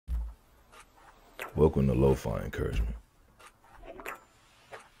Welcome to Lofi Encouragement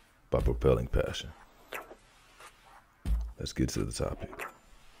by Propelling Passion. Let's get to the topic.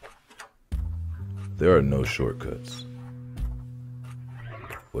 There are no shortcuts.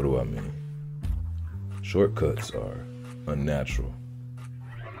 What do I mean? Shortcuts are unnatural.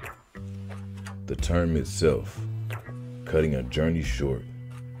 The term itself, cutting a journey short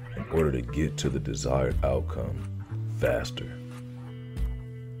in order to get to the desired outcome faster.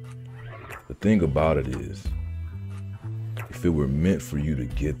 The thing about it is, if it were meant for you to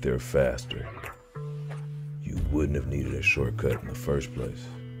get there faster, you wouldn't have needed a shortcut in the first place.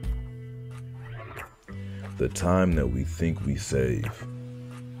 The time that we think we save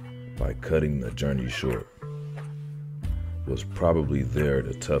by cutting the journey short was probably there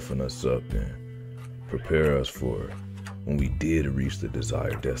to toughen us up and prepare us for when we did reach the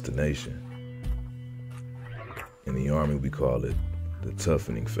desired destination. In the Army, we call it the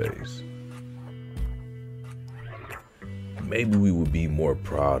toughening phase. Maybe we would be more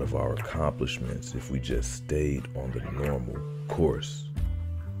proud of our accomplishments if we just stayed on the normal course.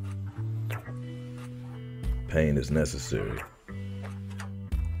 Pain is necessary.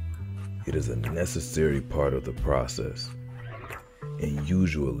 It is a necessary part of the process, and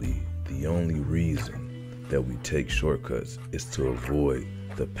usually the only reason that we take shortcuts is to avoid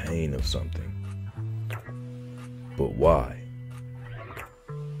the pain of something. But why?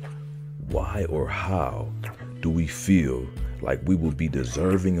 Why or how do we feel like we will be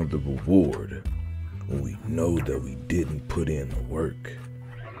deserving of the reward when we know that we didn't put in the work?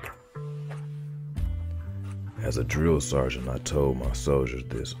 As a drill sergeant, I told my soldiers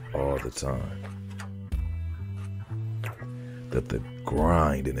this all the time, that the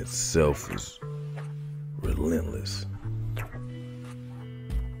grind in itself is relentless.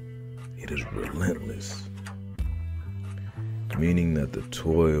 It is relentless, meaning that the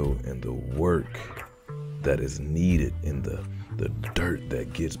toil and the work that is needed in the dirt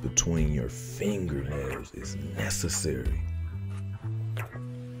that gets between your fingernails is necessary.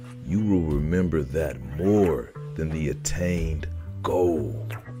 You will remember that more than the attained goal.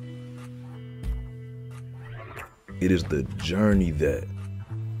 It is the journey that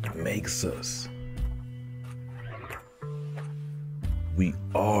makes us. We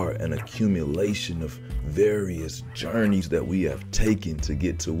are an accumulation of various journeys that we have taken to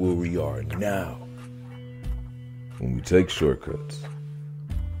get to where we are now. When we take shortcuts,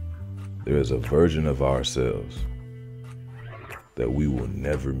 there is a version of ourselves that we will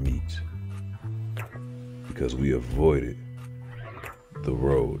never meet because we avoided the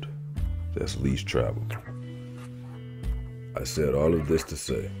road that's least traveled. I said all of this to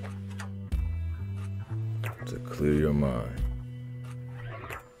say, to clear your mind,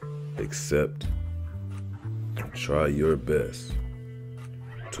 accept and try your best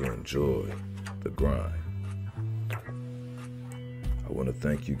to enjoy the grind. I want to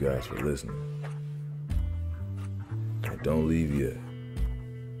thank you guys for listening. And don't leave yet.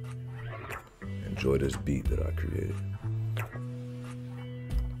 Enjoy this beat that I created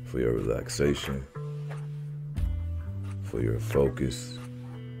for your relaxation, for your focus,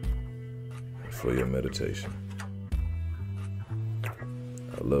 and for your meditation.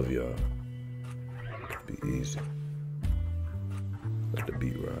 I love y'all. Be easy. Let the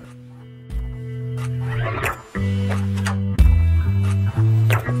beat ride.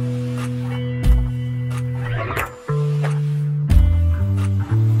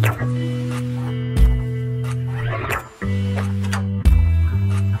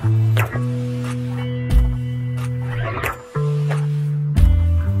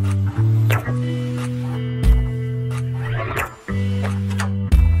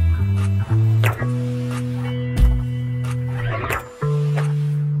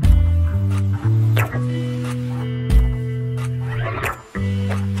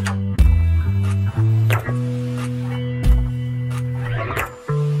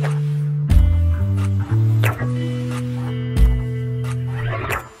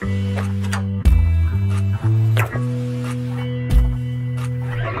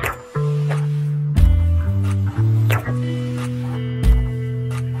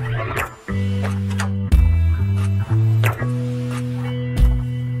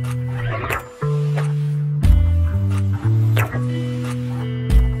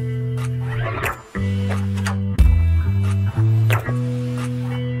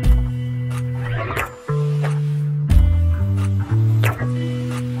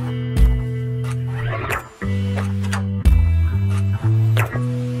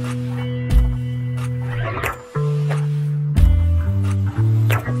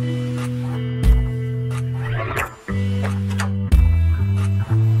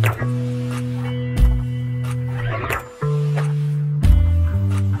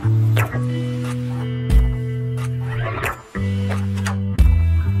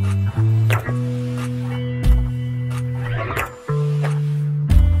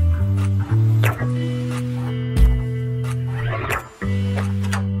 you.